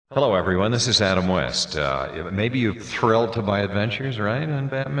Hello, everyone. This is Adam West. Maybe you're thrilled to my adventures, right, on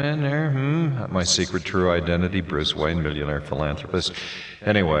Batman there? My secret true identity, Bruce Wayne, millionaire philanthropist.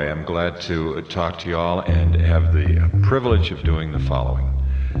 Anyway, I'm glad to talk to you all and have the privilege of doing the following.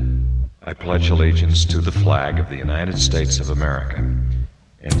 I pledge allegiance to the flag of the United States of America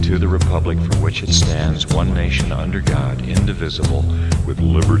and to the republic for which it stands, one nation under God, indivisible, with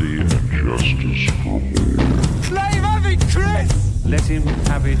liberty and justice for all. Let him have it, Chris! Let him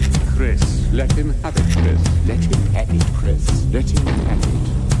have it, Chris. Let him have it, Chris. Let him have it, Chris. Let him have it,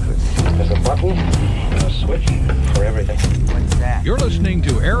 Chris. There's a button and a switch for everything. What's that? You're listening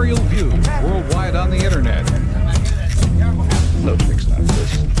to Aerial Views worldwide on the internet. No tricks like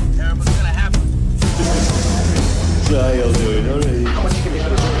this. Terrible's gonna happen. How y'all doing? All right.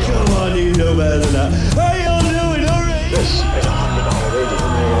 Come on, you know better than that. How y'all doing? All right. This is a $100 radio.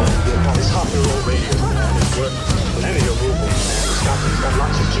 This $100 radio, man, is worth plenty of rubles, man. It's got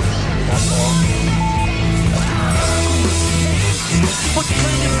lots of juice. That's all.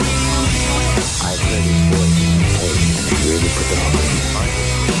 I've heard his voice on tape, and it really put the heart in my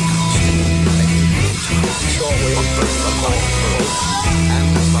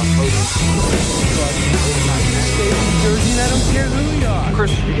I don't care who you are.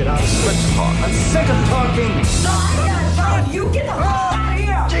 Chris, you get out of here. Let's talk. I'm sick of talking. You get the fuck out of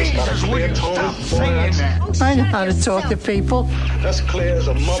here! Jesus, will you stop saying that? I know how to talk to people. That's clear as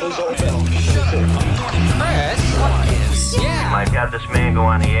a mother's old bell. Might have this man go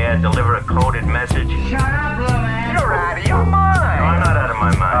on the air, deliver a coded message. Shut up, little man. You're out of your mind. No, I'm not out of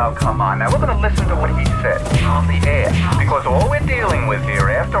my mind. Oh, come on now. We're going to listen to what he said on the air. Because all we're dealing with here,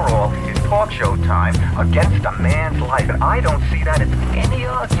 after all, is talk show time against a man's life. And I don't see that as any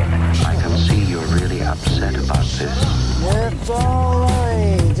argument. I can see you're really upset about this. It's all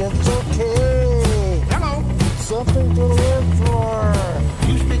right. It's okay. Hello. Something to live for.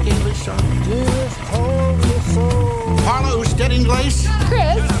 You speak English, son? Jesus told me so. Carlo, who's dead English?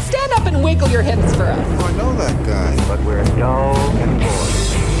 Chris, stand up and wiggle your hips for us. Oh, I know that guy. But we're dull and bored.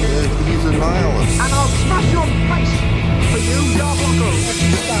 He's a nihilist. And I'll smash your face for you, double.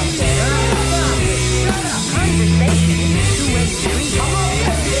 Stop that. Conversation is two-way street. I'm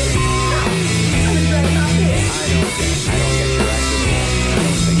afraid about this. I don't get your acting. I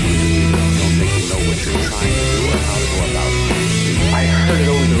don't think you do either. I don't think you know what you're trying to do or how to go about it. I heard it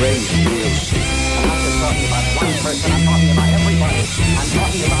over the radio. I'm not just talking about one person. I'm talking about everybody. I'm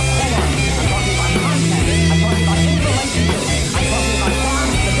talking about form. I'm talking about content. I'm talking about interrelationships. I'm talking about God,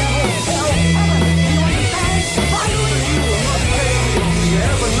 the devil, hell, heaven. Do you understand? Finally, you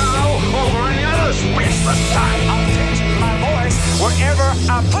Yeah, but now, over any other speechless time, I'm changing my voice wherever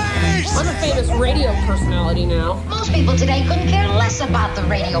I please. I'm a famous radio personality now. Most people today couldn't care less about the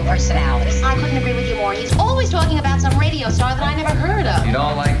radio personalities. I couldn't agree with you more. He's always talking about some radio star that I never heard of. You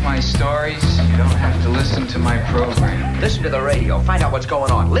don't like my stories? You don't have to listen to my program. Listen to the radio. Find out what's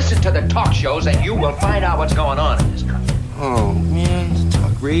going on. Listen to the talk shows and you will find out what's going on in this country. Oh, man.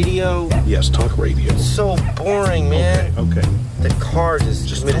 Talk radio? Yes, talk radio. It's so boring, man. Okay. The car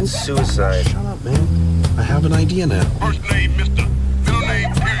just committed suicide. Shut up, man. I have an idea now. First name, Mr. Middle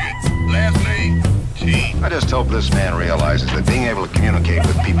name, period. Last name, T. I just hope this man realizes that being able to communicate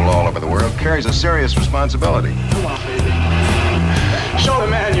with people all over the world carries a serious responsibility. Come on, baby. Show the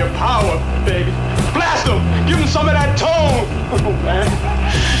man your power, baby. Blast him. Give him some of that tone. Oh, man.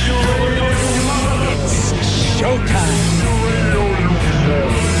 It's showtime.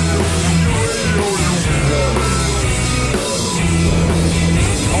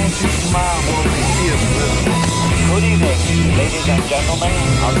 Good evening, ladies and gentlemen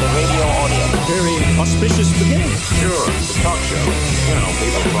of the radio audience. Very auspicious beginning. Sure, the talk show. You know,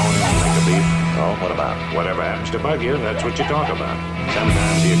 people phone in and think of beef. Oh, what about? Whatever happens to bug you, that's what you talk about.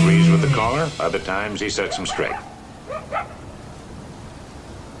 Sometimes he agrees with the caller, other times he sets him straight.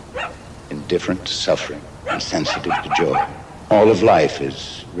 Indifferent to suffering, insensitive to joy. All of life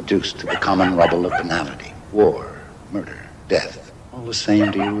is reduced to the common rubble of banality. War, murder, death. All the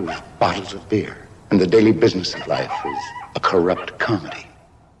same to you as bottles of beer. And the daily business of life is a corrupt comedy.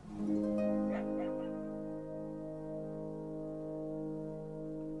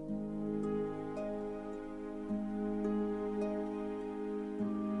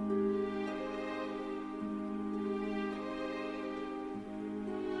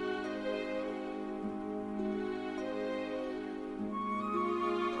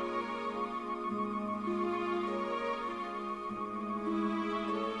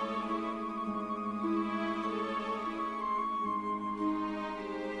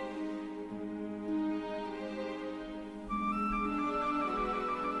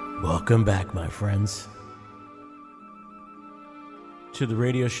 Welcome back, my friends. to the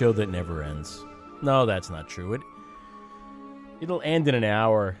radio show that never ends. No, that's not true. It'll end in an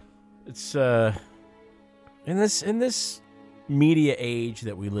hour. It's in this media age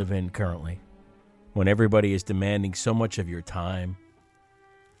that we live in currently, when everybody is demanding so much of your time.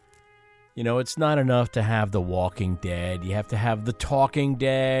 You know, it's not enough to have The Walking Dead. You have to have The Talking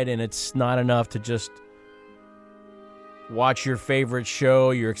Dead, and it's not enough to just watch your favorite show.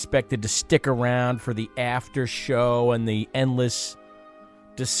 You're expected to stick around for the after show and the endless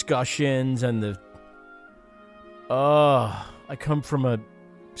discussions and the... I come from a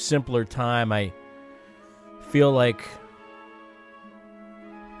simpler time. I feel like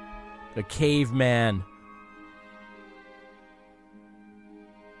a caveman.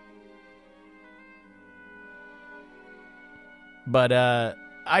 But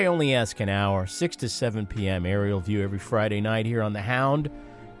I only ask an hour, 6 to 7 p.m. Aerial View every Friday night here on the Hound,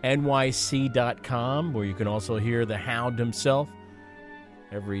 NYC.com, where you can also hear the Hound himself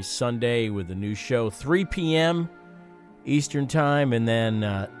every Sunday with a new show, 3 p.m. Eastern Time, and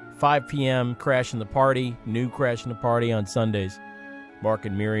then 5 p.m. Crashing the Party, new Crashing the Party on Sundays. Mark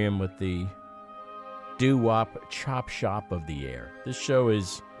and Miriam with the doo-wop chop shop of the air. This show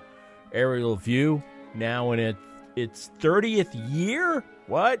is Aerial View, now in its 30th year?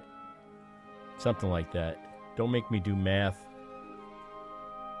 What? Something like that. Don't make me do math.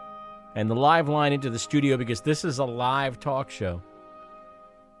 And the live line into the studio, because this is a live talk show.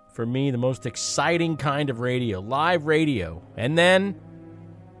 For me, the most exciting kind of radio. Live radio. And then,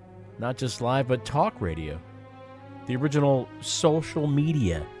 not just live, but talk radio. The original social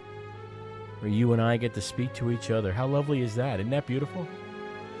media, where you and I get to speak to each other. How lovely is that? Isn't that beautiful?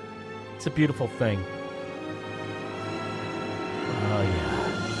 It's a beautiful thing. Oh, yeah.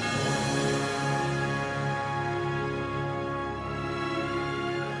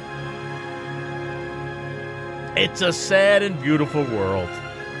 It's a sad and beautiful world,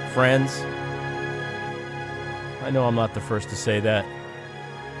 friends. I know I'm not the first to say that.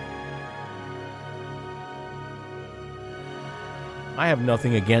 I have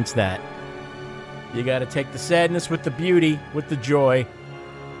nothing against that. You got to take the sadness with the beauty, with the joy.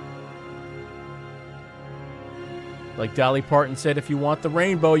 Like Dolly Parton said, if you want the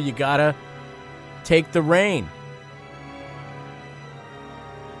rainbow, you got to take the rain.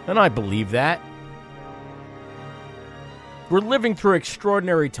 And I believe that. We're living through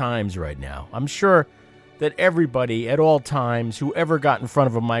extraordinary times right now. I'm sure that everybody at all times who ever got in front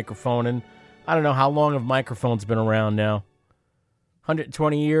of a microphone, and I don't know how long have microphones been around now.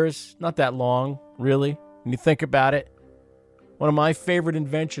 120 years? Not that long, really, when you think about it. One of my favorite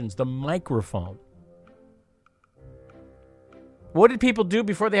inventions, the microphone. What did people do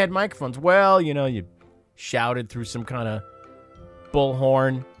before they had microphones? Well, you know, you shouted through some kind of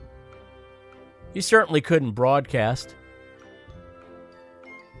bullhorn. You certainly couldn't broadcast.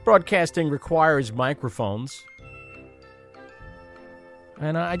 Broadcasting requires microphones.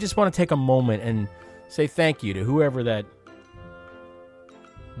 And I just want to take a moment and say thank you to whoever that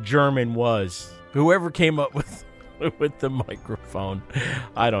German was. Whoever came up with the microphone.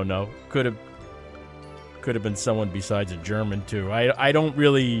 I don't know. Could have been someone besides a German, too. I don't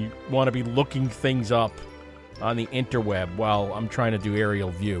really want to be looking things up on the interweb while I'm trying to do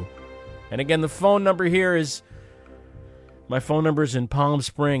Aerial View. And again, the phone number here is... My phone number's in Palm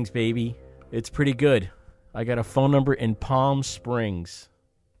Springs, baby. It's pretty good. I got a phone number in Palm Springs.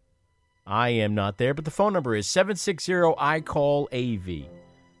 I am not there, but the phone number is 760-I-CALL-AV.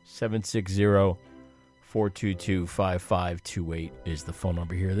 760-422-5528 is the phone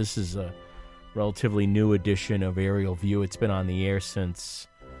number here. This is a relatively new edition of Aerial View. It's been on the air since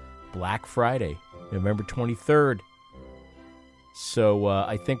Black Friday, November 23rd. So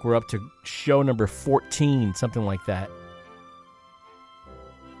I think we're up to show number 14, something like that.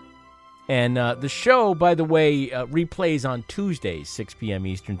 And the show, by the way, replays on Tuesdays, 6 p.m.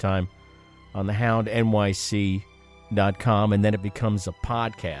 Eastern Time on the Hound, NYC.com, and then it becomes a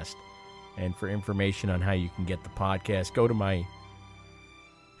podcast. And for information on how you can get the podcast, go to my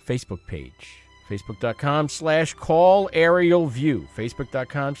Facebook page, facebook.com/callaerialview,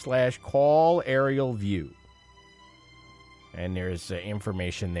 facebook.com/callaerialview. And there's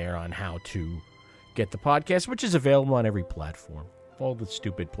information there on how to get the podcast, which is available on every platform, all the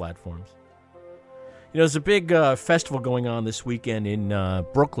stupid platforms. You know, there's a big festival going on this weekend in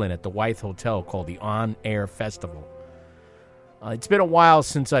Brooklyn at the Wythe Hotel called the On Air Festival. It's been a while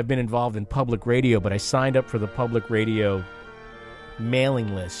since I've been involved in public radio, but I signed up for the public radio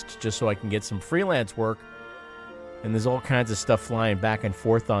mailing list just so I can get some freelance work. And there's all kinds of stuff flying back and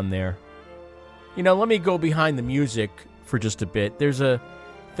forth on there. You know, let me go behind the music for just a bit. There's a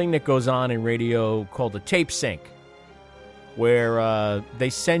thing that goes on in radio called a tape sync. where they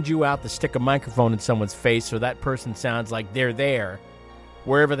send you out to stick a microphone in someone's face so that person sounds like they're there,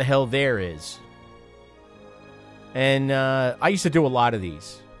 wherever the hell there is. And I used to do a lot of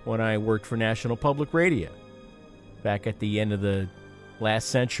these when I worked for National Public Radio back at the end of the last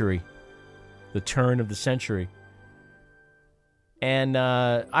century, the turn of the century. And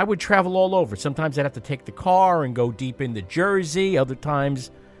I would travel all over. Sometimes I'd have to take the car and go deep into Jersey. Other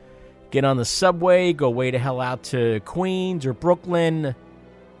times, get on the subway, go way to hell out to Queens or Brooklyn.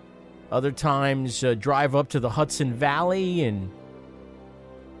 Other times, drive up to the Hudson Valley and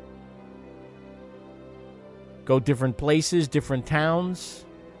go different places, different towns.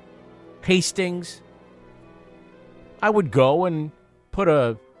 Hastings. I would go and put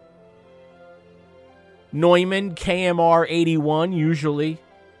a Neumann KMR 81, usually,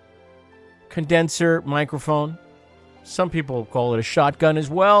 condenser microphone. Some people call it a shotgun as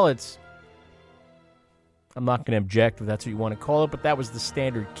well. I'm not going to object if that's what you want to call it, but that was the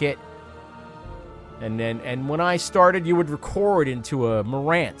standard kit. And when I started, you would record into a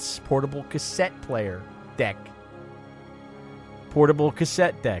Marantz portable cassette player deck. Portable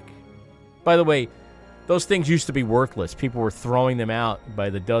cassette deck. By the way, those things used to be worthless. People were throwing them out by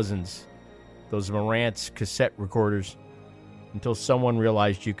the dozens. Those Marantz cassette recorders, until someone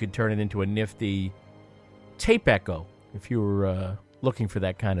realized you could turn it into a nifty tape echo if you were looking for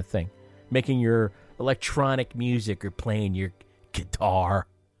that kind of thing. Making your electronic music or playing your guitar.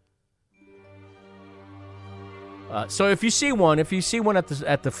 So if you see one at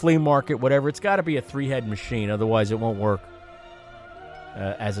the flea market, whatever, it's got to be a 3-head machine. Otherwise, it won't work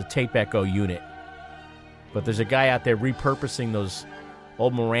as a tape echo unit. But there's a guy out there repurposing those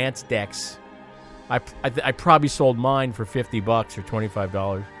old Marantz decks. I probably sold mine for $50 or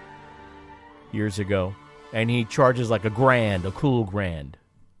 $25 years ago, and he charges like a cool grand,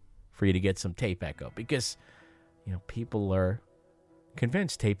 for you to get some tape echo because, people are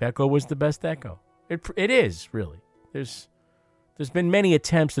convinced tape echo was the best echo. It is really. There's been many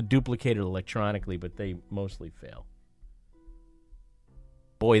attempts to duplicate it electronically, but they mostly fail.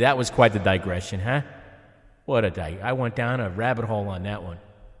 Boy, that was quite the digression, huh? What I went down a rabbit hole on that one.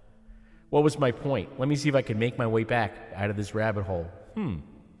 What was my point? Let me see if I can make my way back out of this rabbit hole.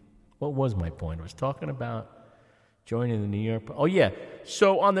 What was my point? I was talking about joining the New York... Oh, yeah.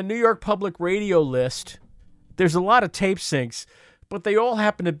 So on the New York Public Radio list, there's a lot of tape syncs, but they all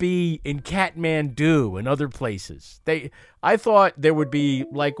happen to be in Kathmandu and other places. I thought there would be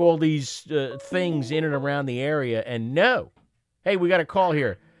like all these things in and around the area, and no. Hey, we got a call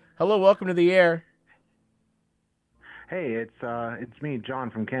here. Hello, welcome to the air. Hey, it's me, John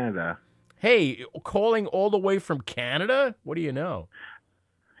from Canada. Hey, calling all the way from Canada? What do you know?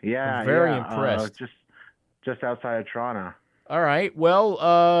 Yeah, I'm very impressed. Just outside of Toronto. All right. Well,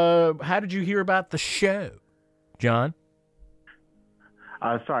 how did you hear about the show, John?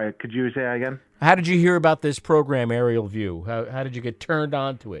 Sorry, could you say that again? How did you hear about this program, Aerial View? How did you get turned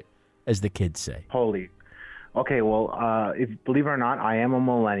on to it, as the kids say? Holy. Okay, well, believe it or not, I am a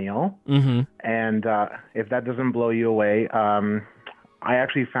millennial. Mm-hmm. And if that doesn't blow you away, I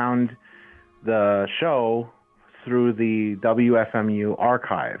actually found the show through the WFMU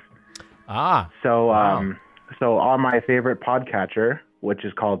archive. So, wow. So on my favorite podcatcher, which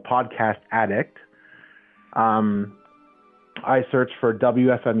is called Podcast Addict, I searched for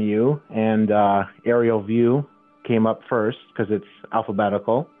WFMU, and Aerial View came up first because it's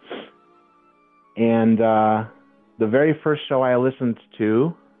alphabetical. And the very first show I listened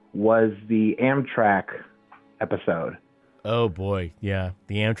to was the Amtrak episode. Oh boy, yeah,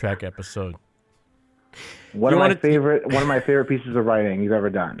 the Amtrak episode. One of my favorite pieces of writing you've ever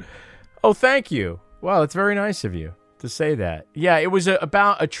done. Oh, thank you. Wow, it's very nice of you to say that. Yeah, it was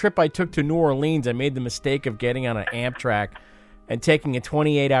about a trip I took to New Orleans. I made the mistake of getting on an Amtrak and taking a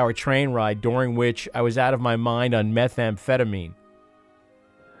 28-hour train ride, during which I was out of my mind on methamphetamine.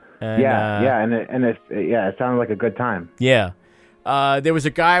 And, it sounded like a good time. Yeah. There was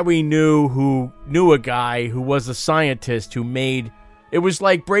a guy we knew who knew a guy who was a scientist who made... It was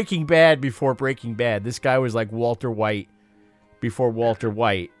like Breaking Bad before Breaking Bad. This guy was like Walter White before Walter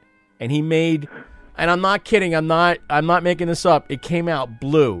White. And he made... And I'm not kidding. I'm not making this up. It came out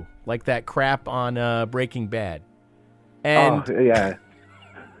blue, like that crap on Breaking Bad. And, yeah.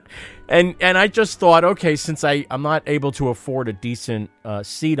 And I just thought, okay, since I'm not able to afford a decent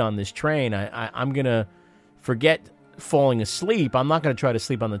seat on this train, I'm going to forget falling asleep. I'm not going to try to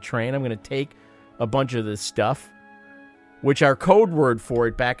sleep on the train. I'm going to take a bunch of this stuff, which our code word for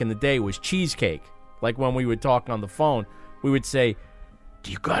it back in the day was cheesecake. Like when we would talk on the phone, we would say,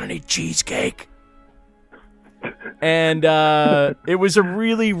 "Do you got any cheesecake?" And it was a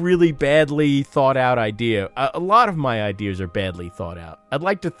really, really badly thought out idea. A lot of my ideas are badly thought out. I'd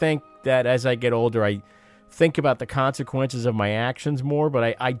like to think that as I get older, I think about the consequences of my actions more,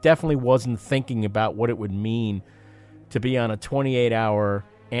 but I definitely wasn't thinking about what it would mean to be on a 28-hour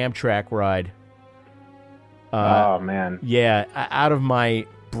Amtrak ride. Oh, man. Yeah, out of my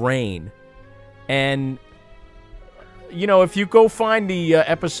brain. And, you know, if you go find the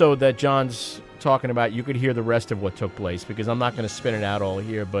episode that John's talking about, you could hear the rest of what took place, because I'm not going to spin it out all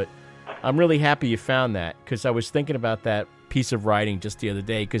here, but I'm really happy you found that, because I was thinking about that piece of writing just the other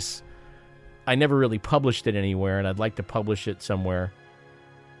day, because I never really published it anywhere, and I'd like to publish it somewhere.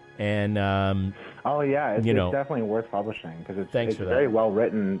 And oh yeah, it's definitely worth publishing, because it's very well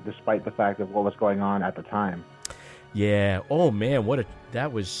written, despite the fact of what was going on at the time. Yeah. Oh man,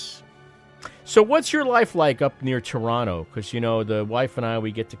 that was. So what's your life like up near Toronto? Because the wife and I,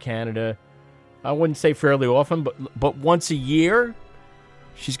 we get to Canada. I wouldn't say fairly often, but once a year.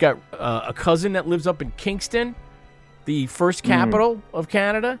 She's got a cousin that lives up in Kingston, the first capital of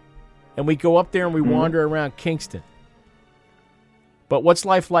Canada, and we go up there and we wander around Kingston. But what's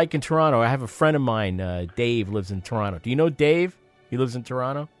life like in Toronto? I have a friend of mine, Dave, lives in Toronto. Do you know Dave? He lives in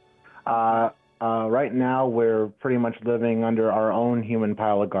Toronto? Right now, we're pretty much living under our own human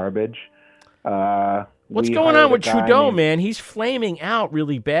pile of garbage. What's going on with Trudeau, man? He's flaming out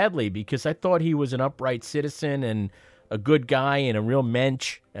really badly, because I thought he was an upright citizen and a good guy and a real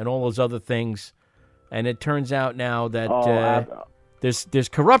mensch and all those other things. And it turns out now that there's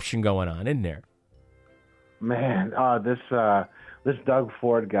corruption going on, isn't there? Man, this Doug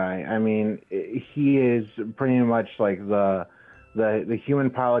Ford guy, I mean, he is pretty much like the human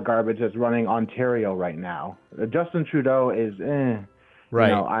pile of garbage that's running Ontario right now. Justin Trudeau is right.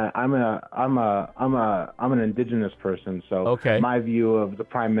 You know, I'm an Indigenous person, so my view of the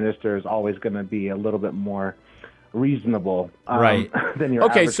Prime Minister is always going to be a little bit more reasonable than your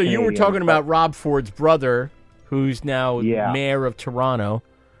average so you were Canadian, talking about Rob Ford's brother, who's now mayor of Toronto.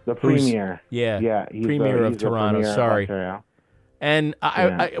 The premier. He's premier of Toronto, sorry. Ontario. And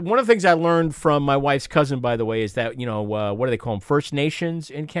I, one of the things I learned from my wife's cousin, by the way, is that, what do they call them? First Nations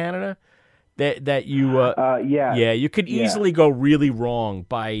in Canada? That you, you could easily go really wrong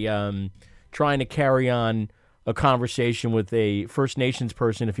by trying to carry on a conversation with a First Nations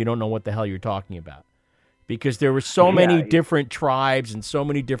person if you don't know what the hell you're talking about. Because there were so many different tribes and so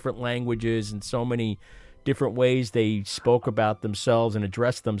many different languages and so many different ways they spoke about themselves and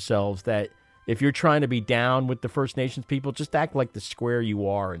addressed themselves that if you're trying to be down with the First Nations people, just act like the square you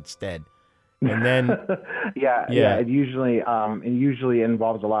are instead. And then, it usually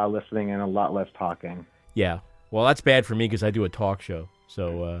involves a lot of listening and a lot less talking. Yeah, well, that's bad for me because I do a talk show,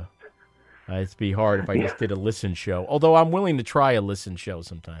 so it'd be hard if I just did a listen show. Although I'm willing to try a listen show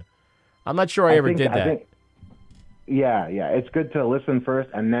sometime. I'm not sure I ever did that. It's good to listen first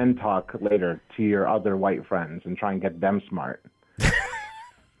and then talk later to your other white friends and try and get them smart.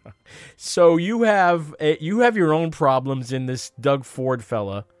 So you have your own problems in this Doug Ford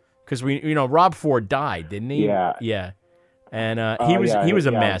fella, because Rob Ford died, didn't he? Yeah. And he was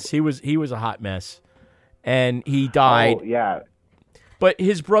a mess. He was a hot mess, and he died. Oh, yeah. But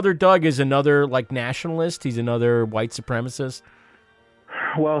his brother Doug is another nationalist. He's another white supremacist.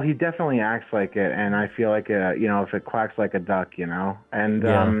 Well, he definitely acts like it, and I feel like if it quacks like a duck, and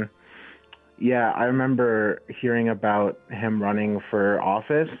I remember hearing about him running for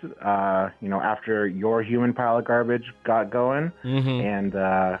office, after your human pile of garbage got going. Mm-hmm. And,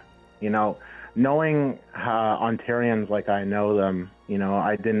 knowing Ontarians like I know them,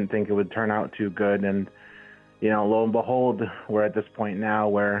 I didn't think it would turn out too good. And, lo and behold, we're at this point now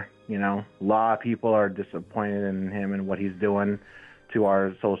where, a lot of people are disappointed in him and what he's doing to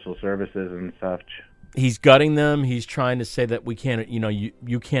our social services and such. He's gutting them. He's trying to say that we can't,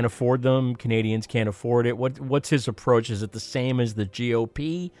 you can't afford them. Canadians can't afford it. What's his approach? Is it the same as the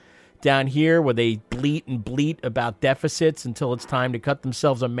GOP down here, where they bleat about deficits until it's time to cut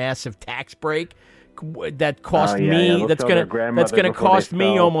themselves a massive tax break that cost me? That's gonna cost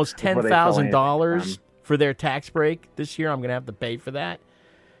me almost $10,000 for their tax break this year. I'm gonna have to pay for that.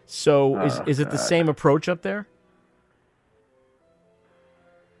 So is it the same approach up there?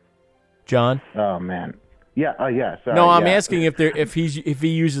 John? Oh man, yeah. Sorry. No, I'm asking if he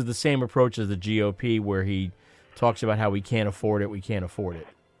uses the same approach as the GOP, where he talks about how we can't afford it. We can't afford it.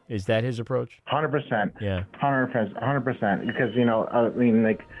 Is that his approach? 100%. Yeah. 100%. Because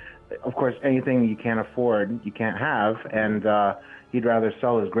of course, anything you can't afford, you can't have, and he'd rather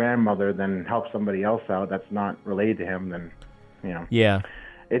sell his grandmother than help somebody else out that's not related to him. Than, Yeah.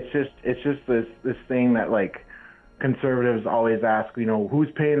 It's just this thing that conservatives always ask, who's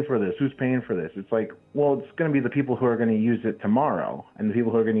paying for this? Who's paying for this? It's like, well, it's going to be the people who are going to use it tomorrow and the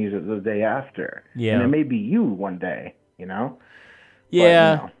people who are going to use it the day after. Yeah. And it may be you one day,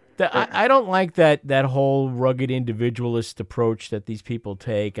 Yeah. I don't like that whole rugged individualist approach that these people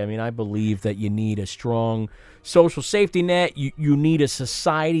take. I mean, I believe that you need a strong social safety net. You need a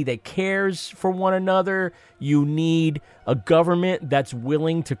society that cares for one another. You need a government that's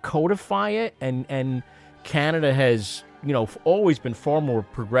willing to codify it. And Canada has, always been far more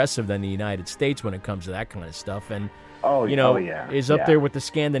progressive than the United States when it comes to that kind of stuff. And, is up there with the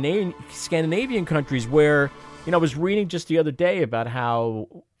Scandinavian countries where, I was reading just the other day about how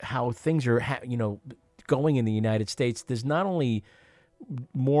things are, going in the United States. There's not only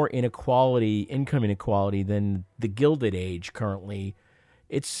more income inequality than the Gilded Age currently.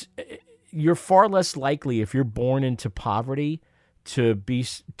 You're far less likely if you're born into poverty to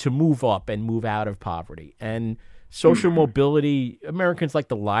move up and move out of poverty. And social mobility, Americans like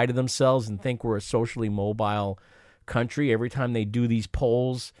to lie to themselves and think we're a socially mobile country. Every time they do these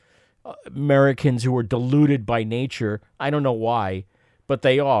polls, Americans who are deluded by nature, I don't know why, but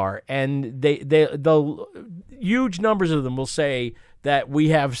they are, and the huge numbers of them will say that we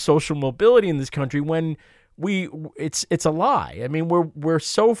have social mobility in this country when it's a lie. I mean, we're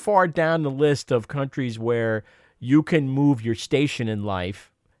so far down the list of countries where you can move your station in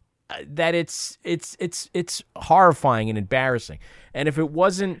life that it's horrifying and embarrassing. And if it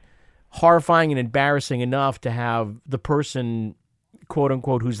wasn't horrifying and embarrassing enough to have the person, quote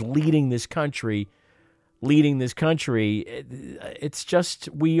unquote, who's leading this country, it's just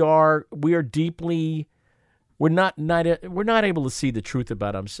we're not able to see the truth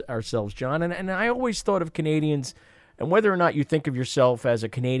about ourselves, John. And I always thought of Canadians, and whether or not you think of yourself as a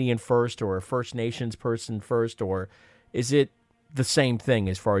Canadian first or a First Nations person first, or is it the same thing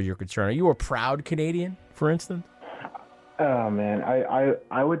as far as you're concerned? Are you a proud Canadian, for instance? Oh, man,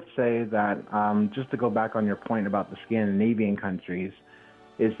 I would say that, just to go back on your point about the Scandinavian countries,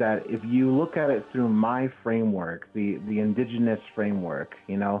 is that if you look at it through my framework, the indigenous framework,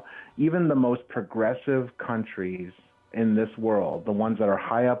 even the most progressive countries in this world, the ones that are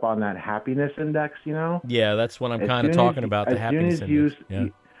high up on that happiness index, Yeah, that's what I'm kind of talking about, the happiness index.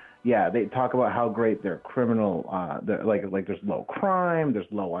 Yeah, they talk about how great their criminal, like there's low crime, there's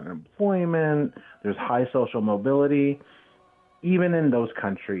low unemployment, there's high social mobility. Even in those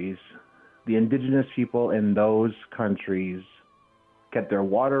countries, the indigenous people in those countries get their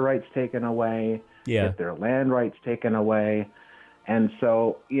water rights taken away, get their land rights taken away. And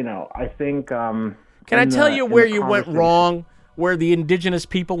so, I think... Can I tell you where you went wrong, where the indigenous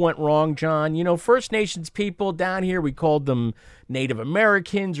people went wrong, John? First Nations people down here, we called them Native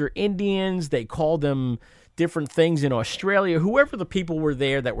Americans or Indians. They called them different things in Australia. Whoever the people were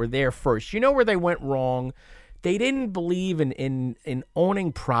there that were there first, where they went wrong? They didn't believe in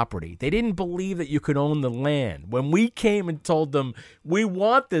owning property. They didn't believe that you could own the land. When we came and told them, we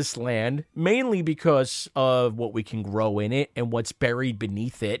want this land, mainly because of what we can grow in it and what's buried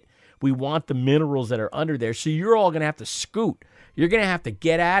beneath it. We want the minerals that are under there. So you're all going to have to scoot. You're going to have to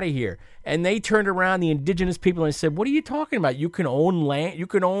get out of here. And they turned around, the indigenous people, and said, what are you talking about? You can own land. You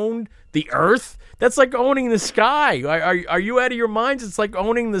can own the earth. That's like owning the sky. Are you out of your minds? It's like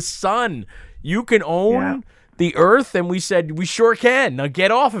owning the sun. You can own... the earth, and we said we sure can. Now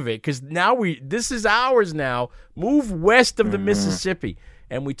get off of it, because now this is ours now. Move west of the Mississippi,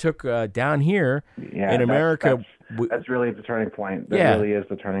 and we took down here in America. That's really the turning point. That really is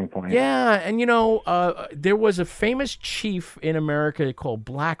the turning point. Yeah, and there was a famous chief in America called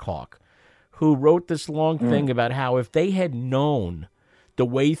Black Hawk, who wrote this long thing about how if they had known the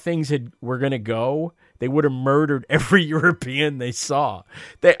way things were going to go, they would have murdered every European they saw.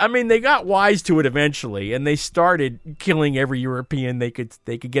 They got wise to it eventually, and they started killing every European they could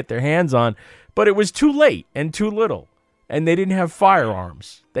get their hands on. But it was too late and too little, and they didn't have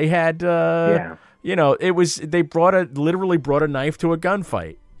firearms. They had, it was they literally brought a knife to a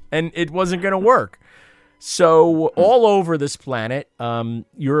gunfight, and it wasn't going to work. So all over this planet,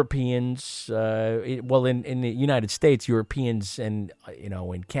 Europeans, in the United States, Europeans, and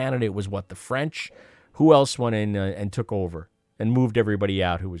in Canada, it was the French. Who else went in and took over and moved everybody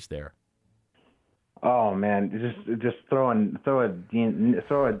out who was there? Oh man, just throw a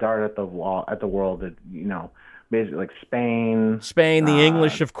dart at the wall, at the world. Basically like Spain, the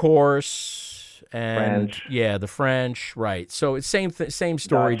English, of course, and French. The French, right? So it's same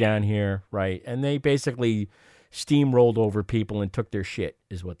story down here, right? And they basically steamrolled over people and took their shit,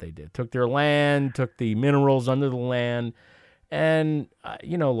 is what they did. Took their land, took the minerals under the land. And,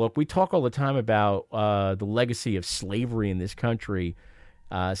 look, we talk all the time about the legacy of slavery in this country.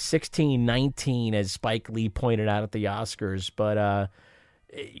 1619, as Spike Lee pointed out at the Oscars. But,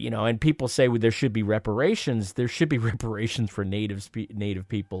 and people say there should be reparations. There should be reparations for native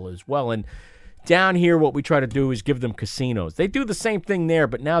people as well. And down here, what we try to do is give them casinos. They do the same thing there,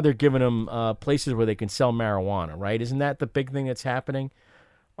 but now they're giving them places where they can sell marijuana, right? Isn't that the big thing that's happening?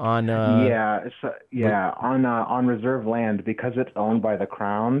 On reserve land, because it's owned by the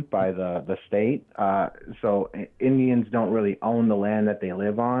crown, by the state. So Indians don't really own the land that they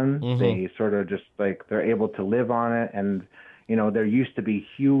live on. Mhm. Mm-hmm. They sort of just they're able to live on it, and there used to be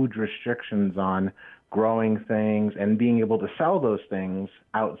huge restrictions on growing things and being able to sell those things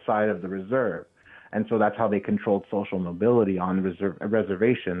outside of the reserve, and so that's how they controlled social mobility on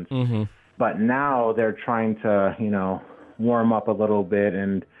reservations. Mm-hmm. But now they're trying to warm up a little bit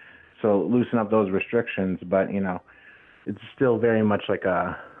and so loosen up those restrictions, but it's still very much like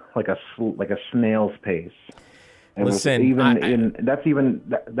a snail's pace. And Listen,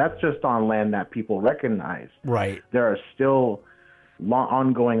 that's just on land that people recognize. Right. There are still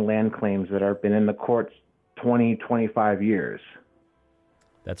ongoing land claims that have been in the courts 20, 25 years.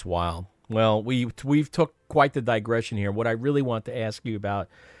 That's wild. Well, we've took quite the digression here. What I really want to ask you about,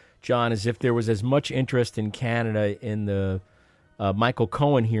 John, is if there was as much interest in Canada in the Michael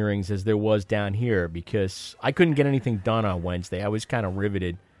Cohen hearings as there was down here, because I couldn't get anything done on Wednesday. I was kind of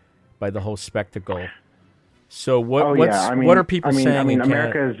riveted by the whole spectacle. So what are people saying? I mean, in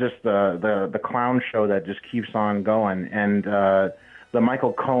Canada? America is just the clown show that just keeps on going, and the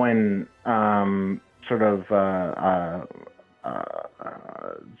Michael Cohen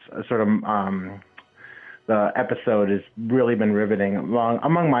the episode has really been riveting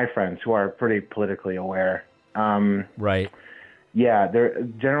among my friends who are pretty politically aware. Right. Yeah, there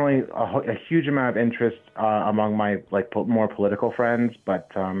generally a huge amount of interest among my more political friends, but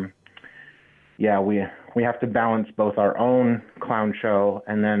we have to balance both our own clown show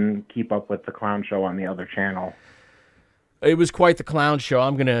and then keep up with the clown show on the other channel. It was quite the clown show.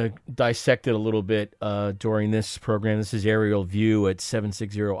 I'm going to dissect it a little bit during this program. This is Aerial View at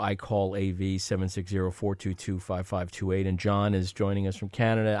 760-I-CALL-AV, 760-422-5528. And John is joining us from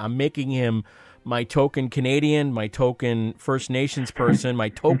Canada. I'm making him my token Canadian, my token First Nations person, my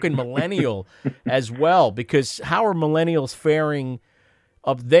token millennial as well, because how are millennials faring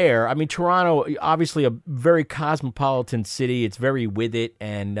up there? I mean, Toronto, obviously a very cosmopolitan city. It's very with it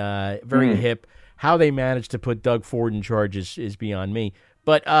and very hip. How they managed to put Doug Ford in charge is beyond me.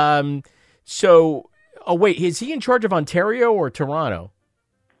 But wait, is he in charge of Ontario or Toronto?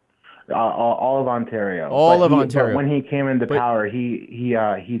 All of Ontario. Ontario. But when he came into power,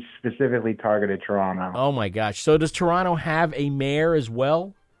 he specifically targeted Toronto. Oh my gosh! So does Toronto have a mayor as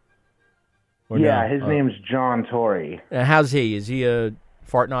well? Or yeah, no? His name's John Tory. How's he? Is he a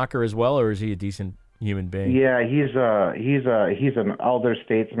fart knocker as well, or is he a decent human being? Yeah, he's an elder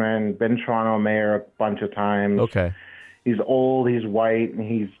statesman. Been Toronto mayor a bunch of times. Okay. He's old. He's white, and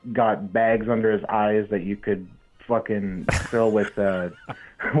he's got bags under his eyes that you could fucking fill with a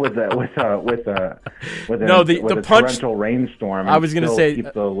torrential rainstorm. I was going to say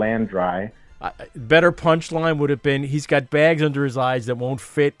keep the land dry. Better punchline would have been he's got bags under his eyes that won't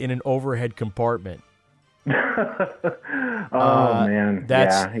fit in an overhead compartment. Oh man,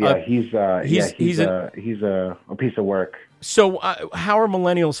 he's a piece of work. So how are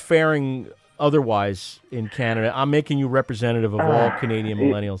millennials faring otherwise in Canada? I'm making you representative of all Canadian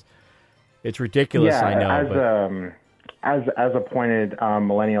millennials. It's ridiculous, I know. As appointed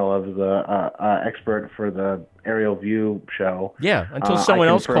millennial of the expert for the Aerial View show. Yeah, until someone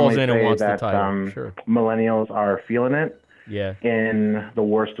else calls in and wants that, the title. Sure. Millennials are feeling it. Yeah. In the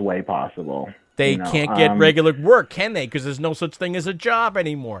worst way possible. They can't get regular work, can they? Because there's no such thing as a job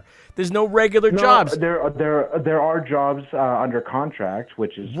anymore. There's no regular jobs. There are jobs under contract,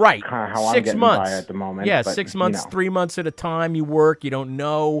 which is right. Kind of how 6 I'm getting months. by at the moment. Yeah, but, 6 months, 3 months at a time. You work. You don't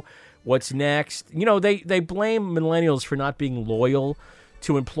know what's next. They blame millennials for not being loyal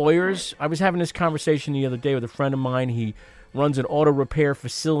to employers. I was having this conversation the other day with a friend of mine. He runs an auto repair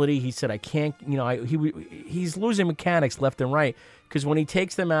facility. He said, I can't, he's losing mechanics left and right because when he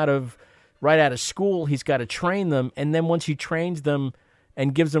takes them right out of school, he's got to train them. And then once he trains them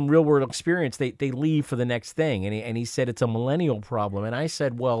and gives them real world experience, they leave for the next thing. And he said it's a millennial problem. And I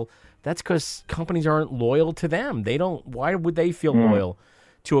said, well, that's because companies aren't loyal to them. Why would they feel loyal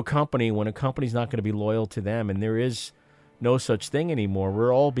to a company when a company's not going to be loyal to them? And there is no such thing anymore.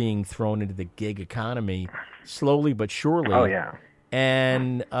 We're all being thrown into the gig economy slowly but surely. Oh, yeah.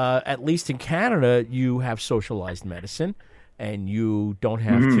 And at least in Canada, you have socialized medicine, and you don't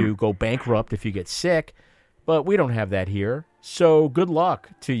have to go bankrupt if you get sick. But we don't have that here. So good luck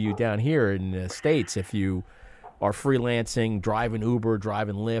to you down here in the States if you are freelancing, driving Uber,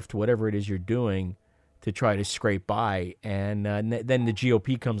 driving Lyft, whatever it is you're doing to try to scrape by. And then the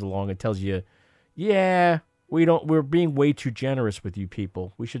GOP comes along and tells you, yeah, we're being way too generous with you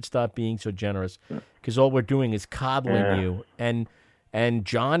people. We should stop being so generous because all we're doing is coddling you. And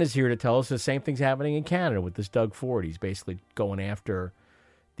John is here to tell us the same thing's happening in Canada with this Doug Ford. He's basically going after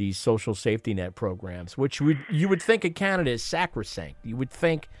these social safety net programs, which you would think in Canada is sacrosanct. You would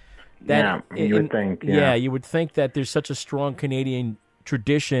think that you would think that there's such a strong Canadian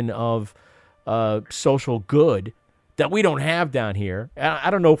tradition of social good that we don't have down here. I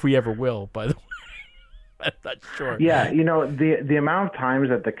don't know if we ever will, by the way. I'm not sure. Yeah, the amount of times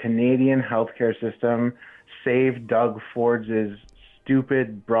that the Canadian healthcare system saved Doug Ford's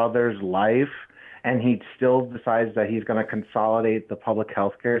stupid brother's life, and he still decides that he's going to consolidate the public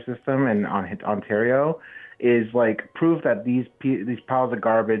healthcare system in Ontario, is like proof that these piles of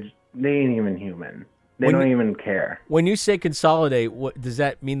garbage, they ain't even human. They don't even care. When you say consolidate, what does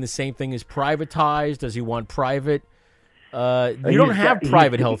that mean? The same thing as privatize? Does he want private? You don't have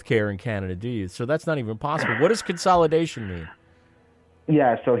private health care in Canada, do you? So that's not even possible. What does consolidation mean?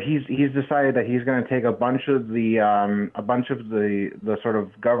 Yeah, so he's decided that he's going to take a bunch of the sort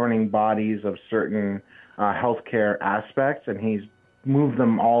of governing bodies of certain healthcare aspects, and he's moved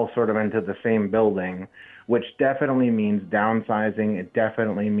them all sort of into the same building, which definitely means downsizing. It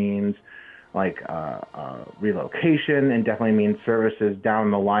definitely means relocation, and definitely means services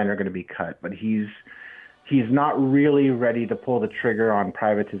down the line are going to be cut. But he's not really ready to pull the trigger on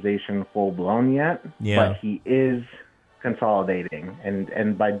privatization full blown yet. Yeah. But he is consolidating,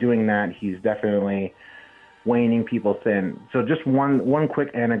 and by doing that, he's definitely waning people thin. So just one quick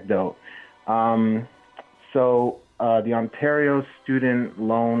anecdote. The Ontario Student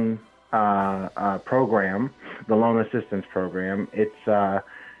Loan Program, the Loan Assistance Program, it's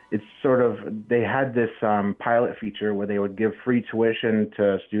sort of, they had this pilot feature where they would give free tuition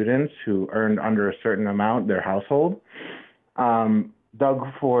to students who earned under a certain amount, their household. Doug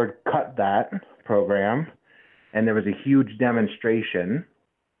Ford cut that program, and there was a huge demonstration.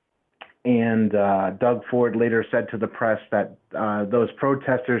 And Doug Ford later said to the press that those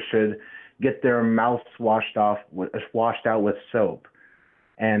protesters should get their mouths washed out with soap.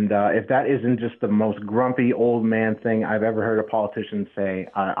 And if that isn't just the most grumpy old man thing I've ever heard a politician say,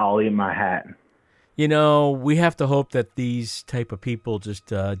 I'll eat my hat. We have to hope that these type of people just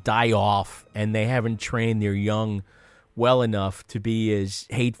die off, and they haven't trained their young well enough to be as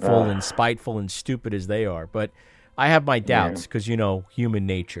hateful and spiteful and stupid as they are. But I have my doubts because, human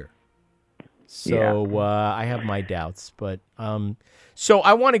nature. So I have my doubts. But so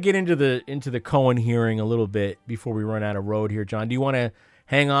I want to get into the Cohen hearing a little bit before we run out of road here, John. Do you want to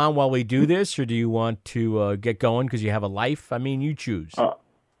hang on while we do this, or do you want to get going because you have a life? I mean, you choose.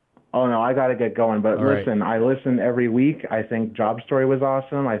 Oh, no, I got to get going. But listen, I listen every week. I think Job Story was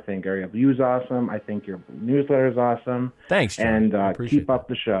awesome. I think Area View is awesome. I think your newsletter is awesome. Thanks, John. And keep up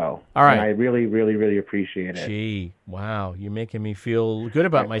the show. All right. And I really, really, really appreciate it. Gee, wow. You're making me feel good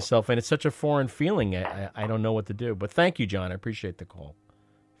about myself, and it's such a foreign feeling. I don't know what to do. But thank you, John. I appreciate the call.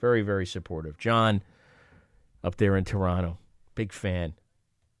 Very, very supportive. John, up there in Toronto, big fan.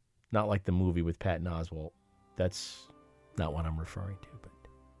 Not like the movie with Patton Oswalt. That's not what I'm referring to. But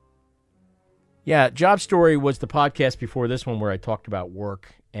yeah, Job Story was the podcast before this one where I talked about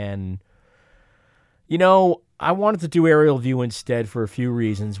work. And, I wanted to do Aerial View instead for a few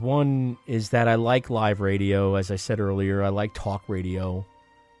reasons. One is that I like live radio. As I said earlier, I like talk radio.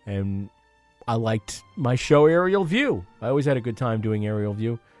 And I liked my show Aerial View. I always had a good time doing Aerial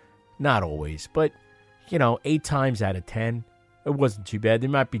View. Not always, but, 8 times out of 10. It wasn't too bad. There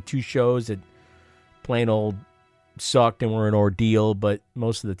might be 2 shows that plain old sucked and were an ordeal, but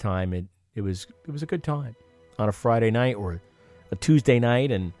most of the time it was a good time on a Friday night or a Tuesday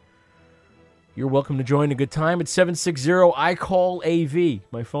night, and you're welcome to join a good time at 760-I-CALL-AV.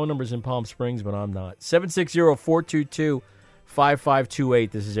 My phone number's in Palm Springs, but I'm not. 760-422-5528.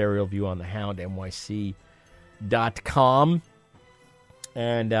 This is Aerial View on the Hound, NYC.com.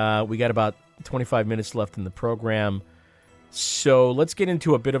 And we got about 25 minutes left in the program. So let's get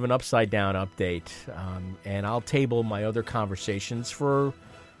into a bit of an upside-down update, and I'll table my other conversations for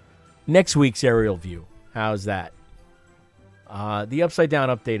next week's Aerial View. How's that? The upside-down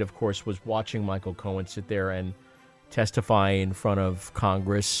update, of course, was watching Michael Cohen sit there and testify in front of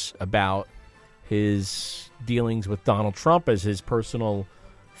Congress about his dealings with Donald Trump as his personal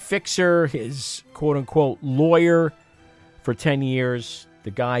fixer, his quote-unquote lawyer for 10 years,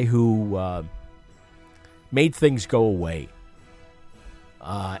 the guy who made things go away.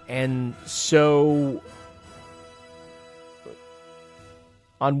 And so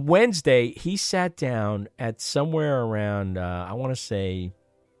On Wednesday, he sat down at somewhere around, I want to say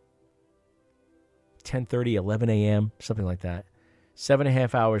 10:30, 11 a.m., something like that.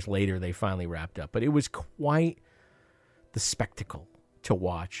 7.5 hours later, they finally wrapped up. But it was quite the spectacle to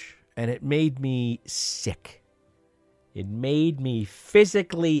watch, and it made me sick. It made me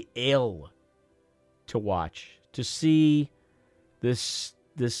physically ill to watch, to see this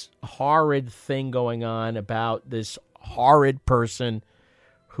horrid thing going on about this horrid person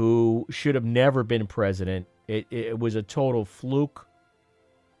who should have never been president. It was a total fluke.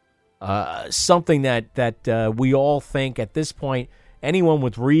 Something that we all think at this point, anyone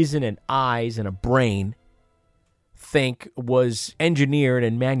with reason and eyes and a brain think was engineered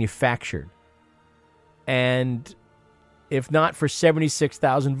and manufactured. And if not for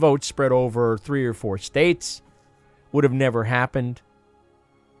 76,000 votes spread over 3 or 4 states, would have never happened.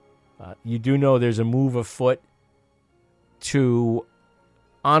 You do know there's a move afoot to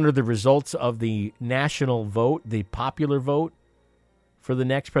honor the results of the national vote, the popular vote for the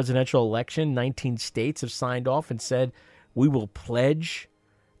next presidential election. 19 states have signed off and said, we will pledge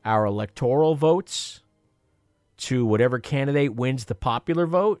our electoral votes to whatever candidate wins the popular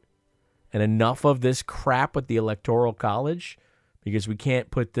vote. And enough of this crap with the Electoral College, because we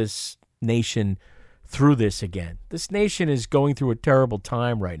can't put this nation through this again. This nation is going through a terrible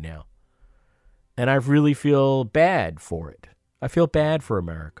time right now. And I really feel bad for it. I feel bad for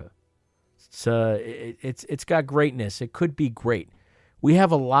America. It's got greatness. It could be great. We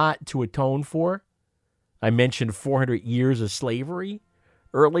have a lot to atone for. I mentioned 400 years of slavery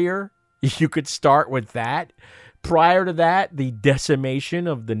earlier. You could start with that. Prior to that, the decimation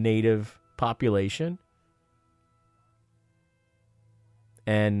of the native population.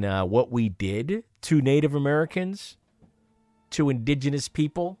 And what we did to Native Americans, to indigenous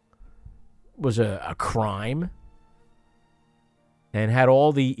people, was a crime. And had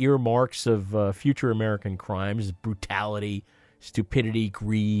all the earmarks of future American crimes: brutality, stupidity,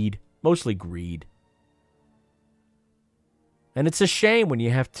 greed, mostly greed. And it's a shame when you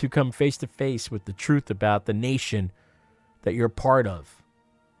have to come face to face with the truth about the nation that you're part of.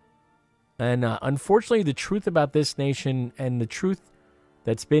 And unfortunately, the truth about this nation and the truth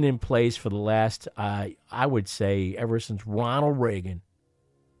that's been in place for the last, I would say, ever since Ronald Reagan,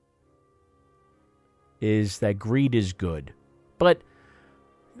 is that greed is good. But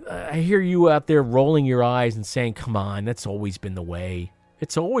I hear you out there rolling your eyes and saying, come on, that's always been the way.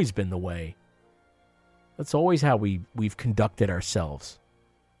 It's always been the way. That's always how we've conducted ourselves.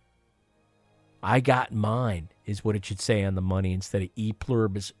 I got mine is what it should say on the money instead of e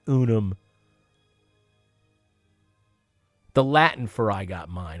pluribus unum. The Latin for I got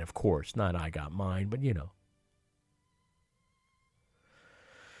mine, of course. Not I got mine, but you know.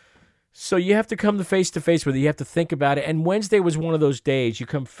 So you have to come face to face with it. You have to think about it. And Wednesday was one of those days. You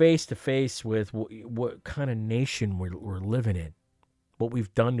come face to face with what kind of nation we're living in, what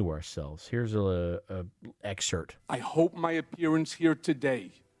we've done to ourselves. Here's a excerpt. I hope my appearance here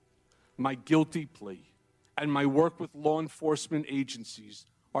today, my guilty plea, and my work with law enforcement agencies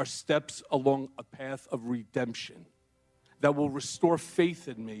are steps along a path of redemption that will restore faith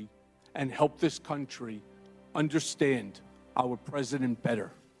in me and help this country understand our president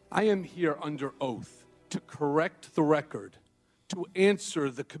better. I am here under oath to correct the record, to answer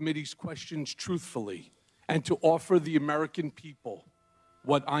the committee's questions truthfully, and to offer the American people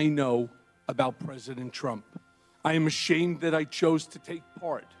what I know about President Trump. I am ashamed that I chose to take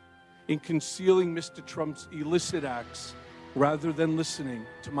part in concealing Mr. Trump's illicit acts rather than listening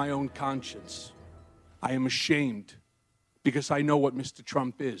to my own conscience. I am ashamed because I know what Mr.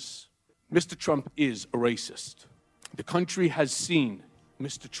 Trump is. Mr. Trump is a racist. The country has seen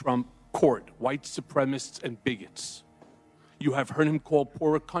Mr. Trump court white supremacists and bigots. You have heard him call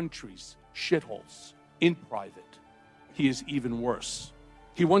poorer countries shitholes in private. He is even worse.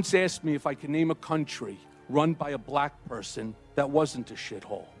 He once asked me if I could name a country run by a black person that wasn't a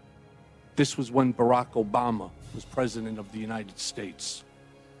shithole. This was when Barack Obama was president of the United States.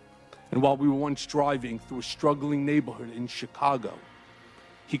 And while we were once driving through a struggling neighborhood in Chicago,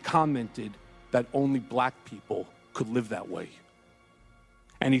 he commented that only black people could live that way.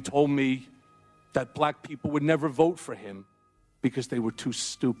 And he told me that black people would never vote for him because they were too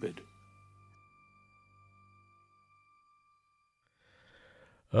stupid.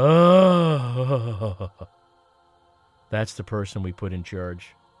 Oh, that's the person we put in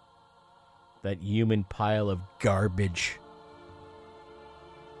charge. That human pile of garbage.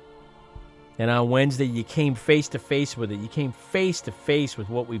 And on Wednesday, you came face to face with it. You came face to face with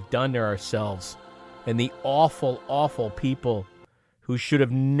what we've done to ourselves and the awful, awful people who should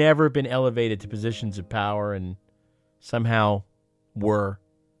have never been elevated to positions of power and somehow were.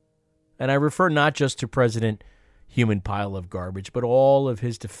 And I refer not just to President Human Pile of Garbage, but all of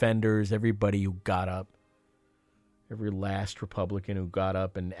his defenders, everybody who got up, every last Republican who got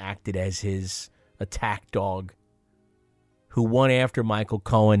up and acted as his attack dog, who won after Michael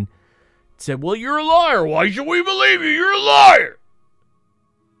Cohen said, well, you're a liar. Why should we believe you? You're a liar.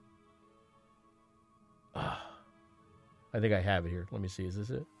 I think I have it here. Let me see. Is this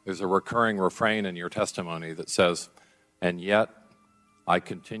it? There's a recurring refrain in your testimony that says, and yet I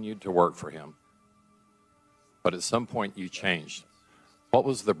continued to work for him. But at some point you changed. What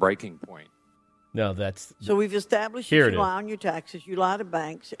was the breaking point? No, that's... So we've established that you lie on your taxes, you lie to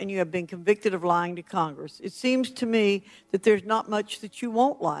banks, and you have been convicted of lying to Congress. It seems to me that there's not much that you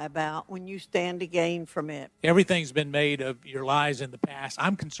won't lie about when you stand to gain from it. Everything's been made of your lies in the past.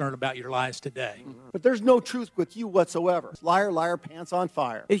 I'm concerned about your lies today. But there's no truth with you whatsoever. Liar, liar, pants on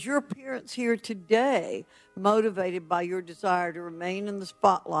fire. Is your appearance here today motivated by your desire to remain in the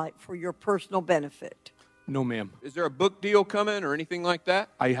spotlight for your personal benefit? No, ma'am. Is there a book deal coming or anything like that?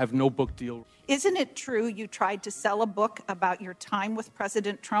 I have no book deal. Isn't it true you tried to sell a book about your time with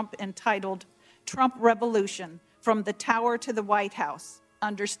President Trump entitled Trump Revolution, From the Tower to the White House,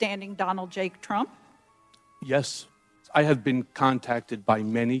 Understanding Donald J. Trump? Yes. I have been contacted by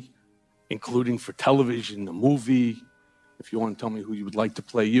many, including for television, a movie. If you want to tell me who you would like to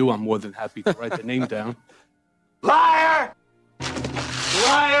play you, I'm more than happy to write the name down. Liar!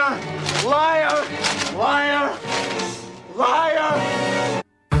 Liar! Liar! Liar! Liar!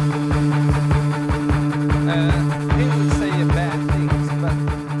 He will say bad things, but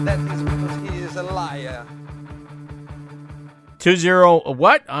that is because he is a liar. 20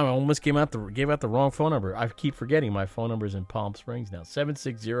 what? I almost gave out the wrong phone number. I keep forgetting my phone number is in Palm Springs now.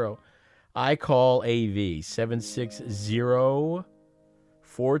 760 I call AV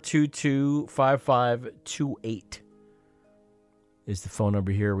 760-422-5528 is the phone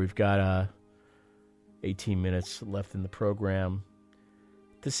number here. We've got 18 minutes left in the program.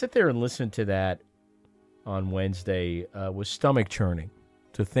 To sit there and listen to that on Wednesday was stomach churning.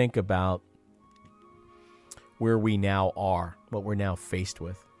 To think about where we now are, what we're now faced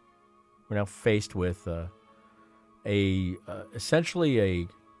with. We're now faced with essentially a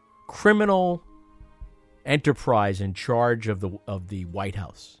criminal enterprise in charge of the White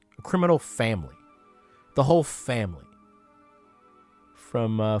House, a criminal family, the whole family,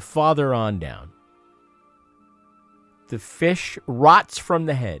 from father on down. The fish rots from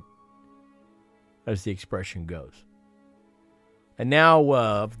the head, as the expression goes. And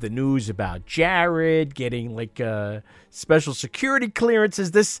now the news about Jared getting special security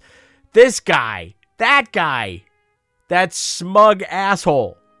clearances. This guy, that smug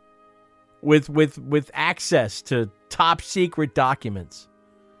asshole with access to top secret documents.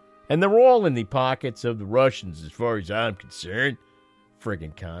 And they're all in the pockets of the Russians as far as I'm concerned.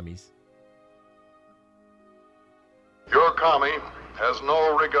 Friggin' commies. Your commie has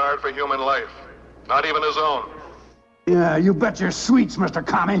no regard for human life, not even his own. Yeah, you bet your sweets, Mr.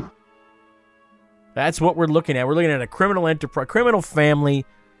 Commie. That's what we're looking at. We're looking at a criminal enterprise, criminal family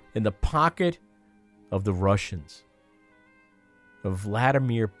in the pocket of the Russians, of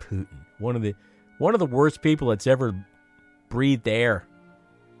Vladimir Putin, one of the worst people that's ever breathed air.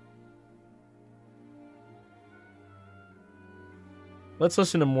 Let's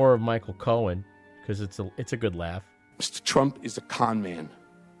listen to more of Michael Cohen because it's a good laugh. Mr. Trump is a con man.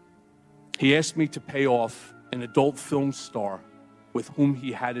 He asked me to pay off an adult film star with whom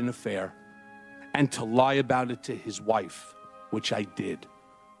he had an affair and to lie about it to his wife, which I did.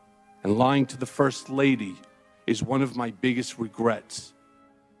 And lying to the First Lady is one of my biggest regrets.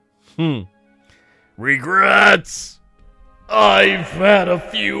 Regrets? I've had a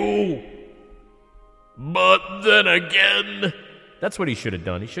few. But then again... That's what he should have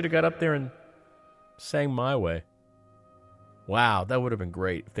done. He should have got up there and sang My Way. Wow, that would have been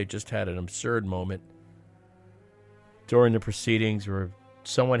great if they just had an absurd moment during the proceedings where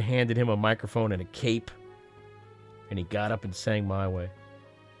someone handed him a microphone and a cape and he got up and sang My Way.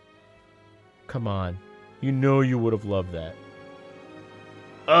 Come on. You know you would have loved that.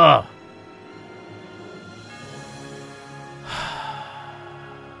 Ugh.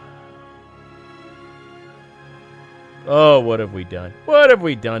 Oh, what have we done? What have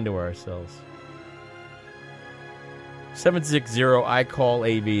we done to ourselves? 760 I call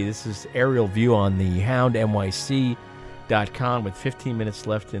AV. This is Aerial View on the HoundNYC.com with 15 minutes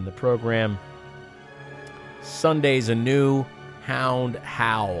left in the program. Sunday's a new Hound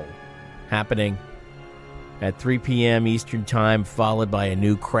Howl happening at 3 p.m. Eastern Time, followed by a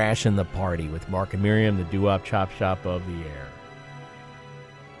new Crash in the Party with Mark and Miriam, the doo-wop chop shop of the air.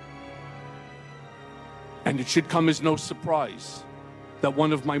 And it should come as no surprise that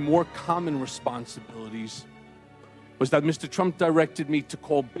one of my more common responsibilities was that Mr. Trump directed me to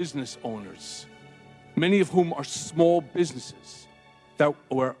call business owners, many of whom are small businesses that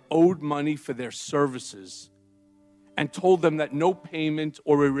were owed money for their services, and told them that no payment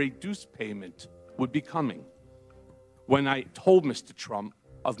or a reduced payment would be coming. When I told Mr. Trump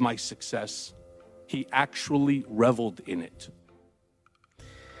of my success, he actually reveled in it.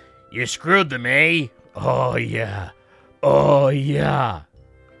 You screwed them, eh? Oh, yeah. Oh, yeah.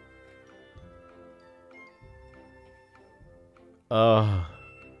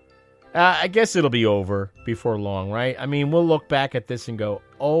 I guess it'll be over before long, right? I mean, we'll look back at this and go,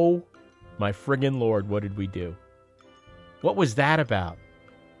 oh, my friggin' Lord, what did we do? What was that about?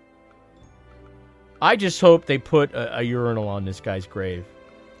 I just hope they put a urinal on this guy's grave,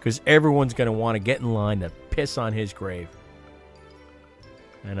 because everyone's going to want to get in line to piss on his grave.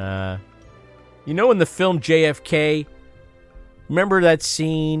 And, you know in the film JFK, remember that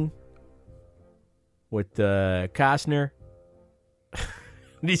scene with Costner?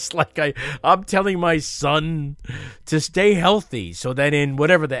 He's like, I'm telling my son to stay healthy so that in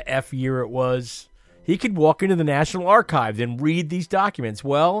whatever the F year it was, he could walk into the National Archives and read these documents.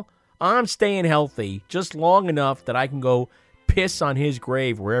 Well, I'm staying healthy just long enough that I can go piss on his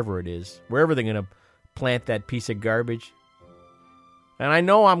grave wherever it is, wherever they're going to plant that piece of garbage. And I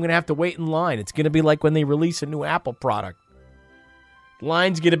know I'm going to have to wait in line. It's going to be like when they release a new Apple product.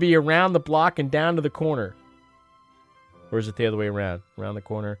 Line's going to be around the block and down to the corner. Or is it the other way around? Around the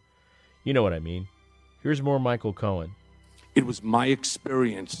corner? You know what I mean. Here's more Michael Cohen. It was my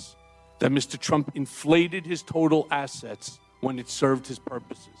experience that Mr. Trump inflated his total assets when it served his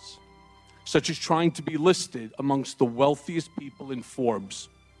purposes, such as trying to be listed amongst the wealthiest people in Forbes,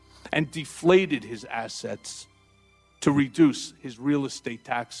 and deflated his assets to reduce his real estate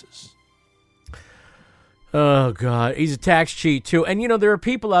taxes. Oh, God. He's a tax cheat, too. And, you know, there are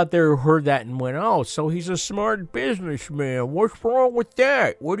people out there who heard that and went, oh, so he's a smart businessman. What's wrong with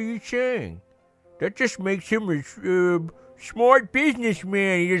that? What are you saying? That just makes him a smart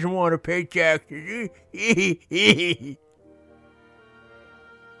businessman. He doesn't want to pay taxes.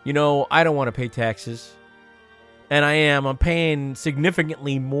 You know, I don't want to pay taxes. And I'm paying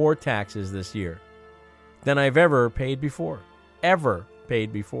significantly more taxes this year than I've ever paid before. Ever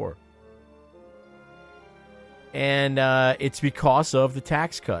paid before. And it's because of the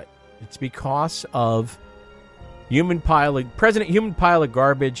tax cut. It's because of President Human Pile of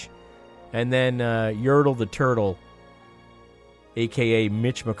Garbage, and then Yertle the Turtle, a.k.a.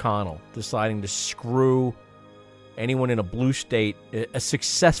 Mitch McConnell, deciding to screw anyone in a blue state, a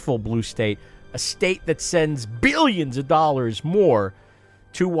successful blue state, a state that sends billions of dollars more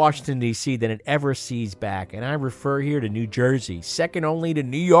to Washington, D.C. than it ever sees back. And I refer here to New Jersey, second only to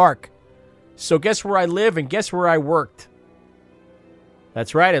New York. So guess where I live and guess where I worked?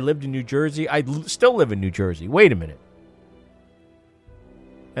 That's right, I lived in New Jersey. I still live in New Jersey. Wait a minute.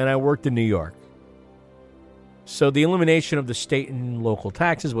 And I worked in New York. So the elimination of the state and local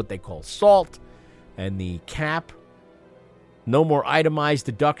taxes, what they call SALT, and the cap, no more itemized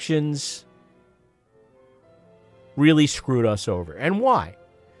deductions, really screwed us over. And why?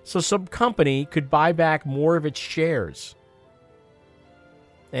 So some company could buy back more of its shares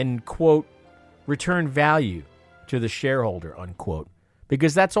and, quote, return value to the shareholder, unquote.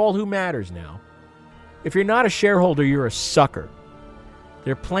 Because that's all who matters now. If you're not a shareholder, you're a sucker.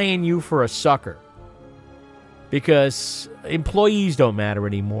 They're playing you for a sucker. Because employees don't matter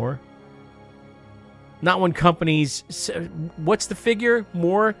anymore. Not when companies... What's the figure?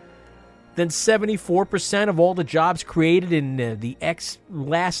 More than 74% of all the jobs created in the X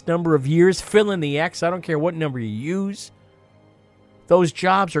last number of years. Fill in the X. I don't care what number you use. Those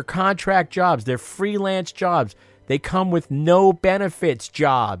jobs are contract jobs. They're freelance jobs. They come with no benefits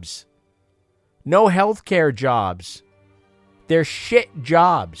jobs. No health care jobs. They're shit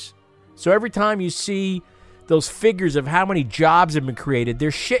jobs. So every time you see those figures of how many jobs have been created, they're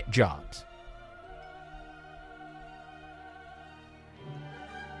shit jobs.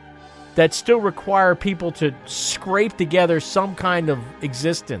 That still require people to scrape together some kind of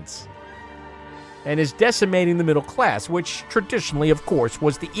existence. And is decimating the middle class, which traditionally, of course,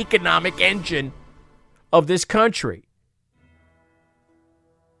 was the economic engine of this country.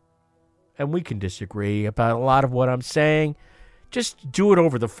 And we can disagree about a lot of what I'm saying. Just do it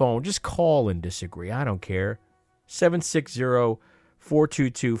over the phone. Just call and disagree. I don't care.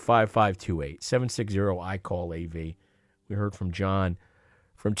 760-422-5528. 760-I-CALL-AV. We heard from John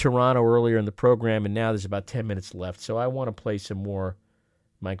from Toronto earlier in the program, and now there's about 10 minutes left. So I want to play some more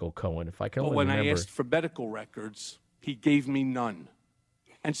Michael Cohen, if I can only remember. When I asked for medical records, he gave me none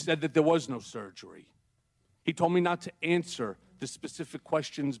and said that there was no surgery. He told me not to answer the specific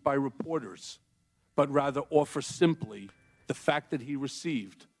questions by reporters, but rather offer simply the fact that he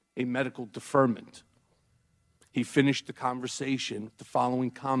received a medical deferment. He finished the conversation with the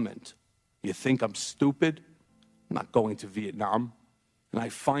following comment: "You think I'm stupid? I'm not going to Vietnam. And I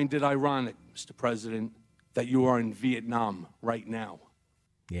find it ironic, Mr. President, that you are in Vietnam right now."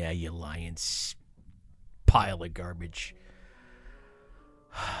 Yeah, you lying pile of garbage.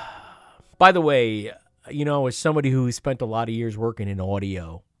 By the way, you know, as somebody who spent a lot of years working in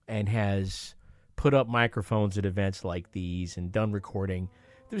audio and has put up microphones at events like these and done recording,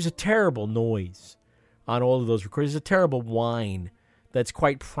 there's a terrible noise on all of those recordings. There's a terrible whine that's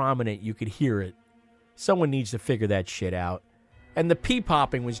quite prominent. You could hear it. Someone needs to figure that shit out. And the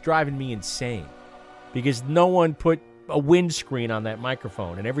pee-popping was driving me insane because no one put a windscreen on that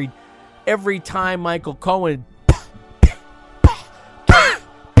microphone. And every time Michael Cohen,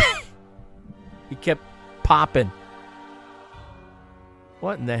 he kept popping.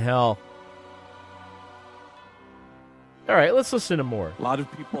 What in the hell? All right, let's listen to more. A lot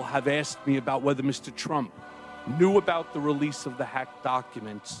of people have asked me about whether Mr. Trump knew about the release of the hacked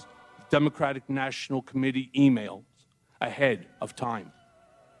documents, Democratic National Committee emails, ahead of time.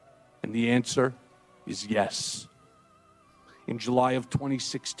 And the answer is yes. In July of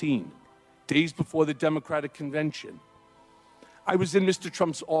 2016, days before the Democratic Convention, I was in Mr.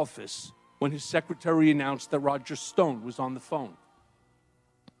 Trump's office when his secretary announced that Roger Stone was on the phone.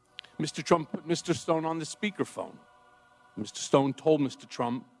 Mr. Trump put Mr. Stone on the speakerphone. Mr. Stone told Mr.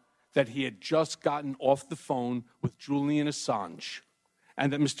 Trump that he had just gotten off the phone with Julian Assange,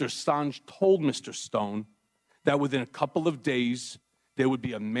 and that Mr. Assange told Mr. Stone that within a couple of days, there would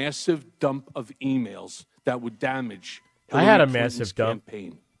be a massive dump of emails that would damage Hillary I had a Clinton's massive dump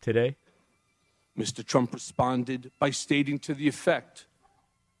campaign. today. Mr. Trump responded by stating to the effect,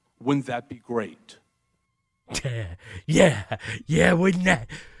 "Wouldn't that be great?" Yeah, wouldn't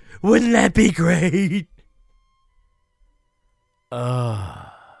that be great?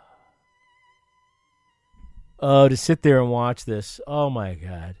 Oh, to sit there and watch this. Oh, my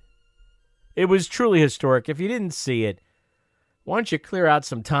God. It was truly historic. If you didn't see it, why don't you clear out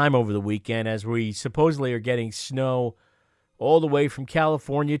some time over the weekend as we supposedly are getting snow all the way from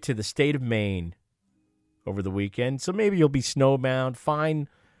California to the state of Maine over the weekend. So maybe you'll be snowbound. Find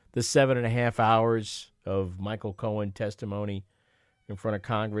the 7.5 hours of Michael Cohen testimony in front of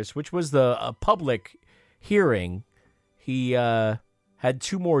Congress, which was a public hearing. He had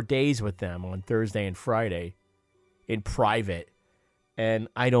 2 more days with them on Thursday and Friday in private. And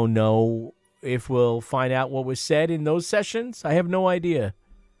I don't know if we'll find out what was said in those sessions. I have no idea.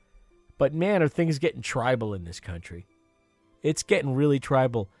 But, man, are things getting tribal in this country. It's getting really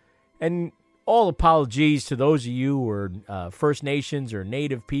tribal. And all apologies to those of you who are First Nations or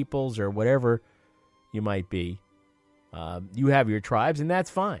Native peoples or whatever you might be. You have your tribes, and that's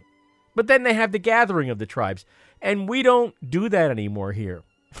fine. But then they have the gathering of the tribes. And we don't do that anymore here.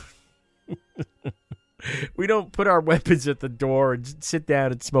 We don't put our weapons at the door and sit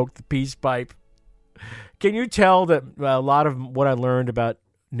down and smoke the peace pipe. Can you tell that a lot of what I learned about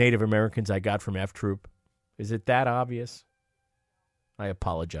Native Americans I got from F Troop? Is it that obvious? I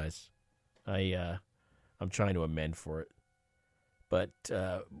apologize. I'm trying to amend for it. But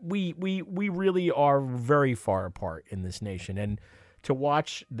we really are very far apart in this nation. And to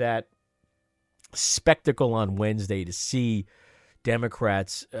watch that spectacle on Wednesday, to see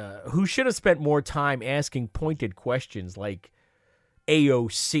Democrats who should have spent more time asking pointed questions like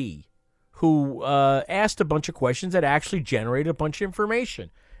AOC, who asked a bunch of questions that actually generated a bunch of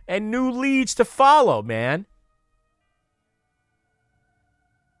information and new leads to follow, man.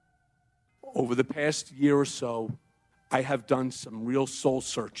 Over the past year or so, I have done some real soul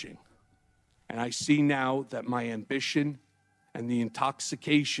searching. And I see now that my ambition and the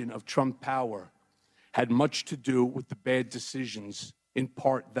intoxication of Trump power had much to do with the bad decisions, in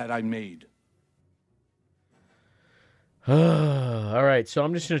part, that I made. All right, so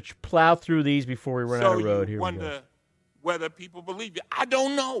I'm just going to plow through these before we run out of road. Here we go. So you wonder whether people believe you. I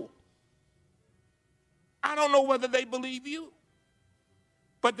don't know. I don't know whether they believe you.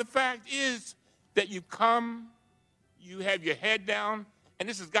 But the fact is that you come, you have your head down, and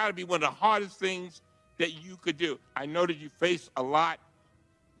this has got to be one of the hardest things that you could do. I know that you face a lot.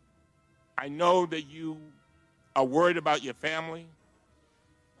 I know that you are worried about your family.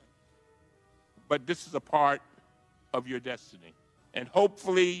 But this is a part of your destiny. And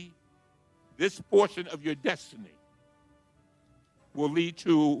hopefully, this portion of your destiny will lead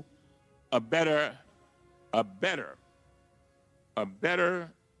to a better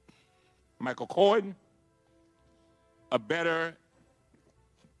Michael Cohen, a better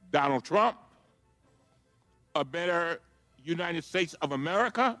Donald Trump, a better United States of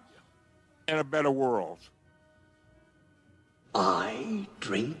America and a better world. I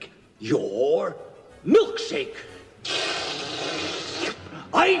drink your milkshake.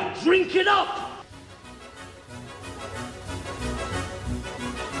 I drink it up.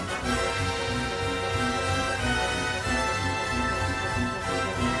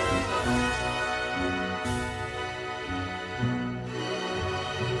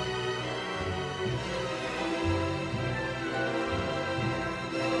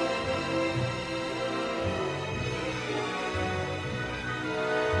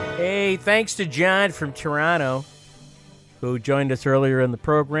 Hey, thanks to John from Toronto, who joined us earlier in the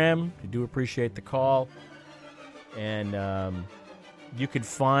program. I do appreciate the call. And you can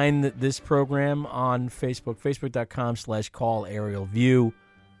find this program on Facebook, facebook.com/callaerialview.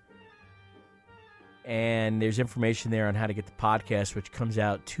 And there's information there on how to get the podcast, which comes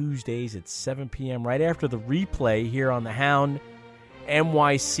out Tuesdays at 7 p.m. right after the replay here on the Hound,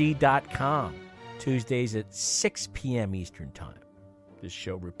 NYC.com. Tuesdays at 6 p.m. Eastern Time. This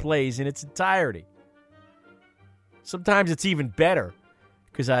show replays in its entirety. Sometimes it's even better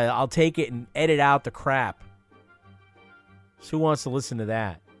because I'll take it and edit out the crap. So who wants to listen to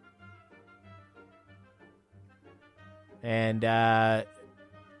that? And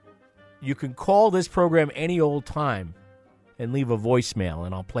you can call this program any old time and leave a voicemail,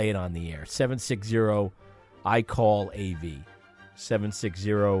 and I'll play it on the air. 760-I-CALL-AV.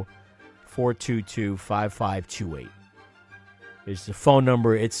 760-422-5528. Is the phone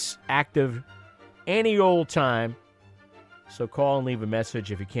number. It's active any old time. So call and leave a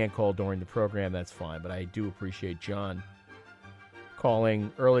message. If you can't call during the program, that's fine. But I do appreciate John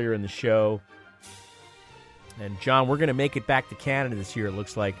calling earlier in the show. And John, we're going to make it back to Canada this year, it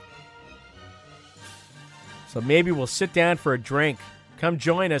looks like. So maybe we'll sit down for a drink. Come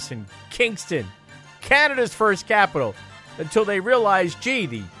join us in Kingston, Canada's first capital, until they realize, gee,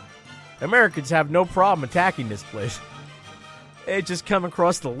 the Americans have no problem attacking this place. They just come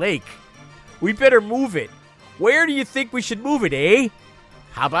across the lake. We better move it. Where do you think we should move it, eh?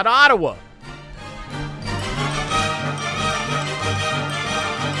 How about Ottawa?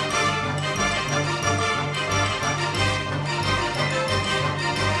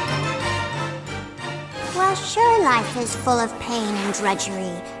 Well, sure, life is full of pain and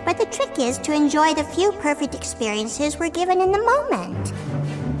drudgery, but the trick is to enjoy the few perfect experiences we're given in the moment.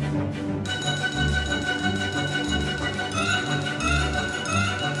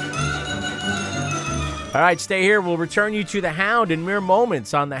 All right, stay here. We'll return you to the Hound in mere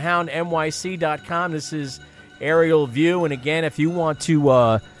moments on thehoundnyc.com. This is Aerial View. And again, if you want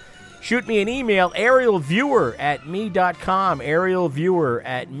to shoot me an email, aerialviewer@me.com,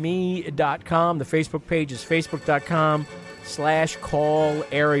 aerialviewer@me.com. The Facebook page is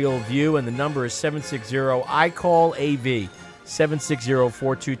facebook.com/callaerialview, and the number is 760-I-CALL-AV,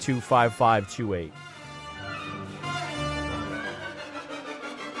 760-422-5528.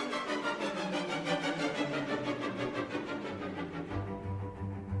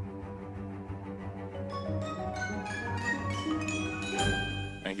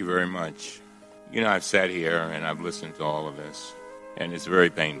 Very much. You know, I've sat here and I've listened to all of this, and it's very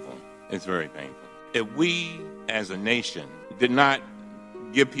painful. It's very painful. If we, as a nation, did not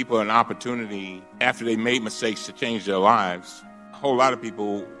give people an opportunity after they made mistakes to change their lives, a whole lot of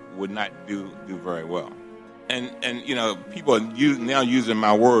people would not do very well. And you know, people are now using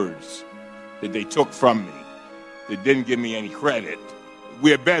my words that they took from me, that didn't give me any credit.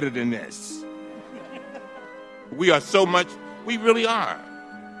 We're better than this. We are so much, we really are.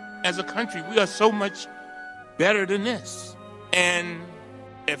 As a country, we are so much better than this. And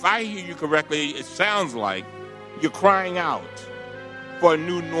if I hear you correctly, it sounds like you're crying out for a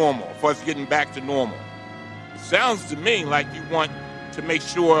new normal, for us getting back to normal. It sounds to me like you want to make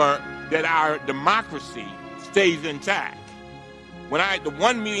sure that our democracy stays intact. The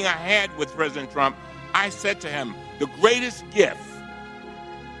one meeting I had with President Trump, I said to him, the greatest gift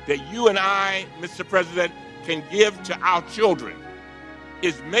that you and I, Mr. President, can give to our children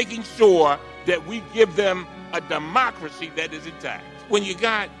is making sure that we give them a democracy that is intact. When you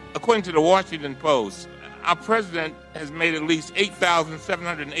got, according to the Washington Post, our president has made at least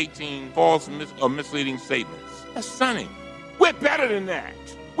 8,718 false or misleading statements. That's stunning. We're better than that.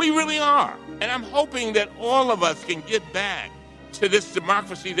 We really are. And I'm hoping that all of us can get back to this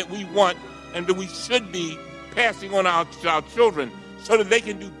democracy that we want and that we should be passing on to our children so that they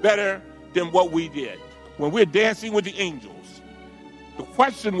can do better than what we did. When we're dancing with the angels, the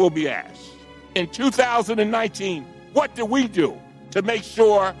question will be asked, in 2019, what did we do to make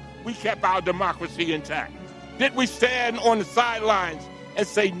sure we kept our democracy intact? Did we stand on the sidelines and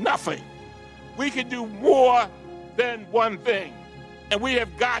say nothing? We can do more than one thing. And we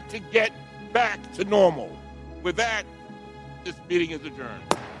have got to get back to normal. With that, this meeting is adjourned.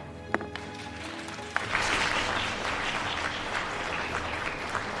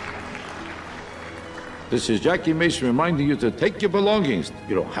 This is Jackie Mason reminding you to take your belongings.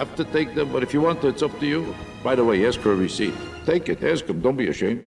 You don't have to take them, but if you want to, it's up to you. By the way, ask for a receipt. Take it, ask them, don't be ashamed.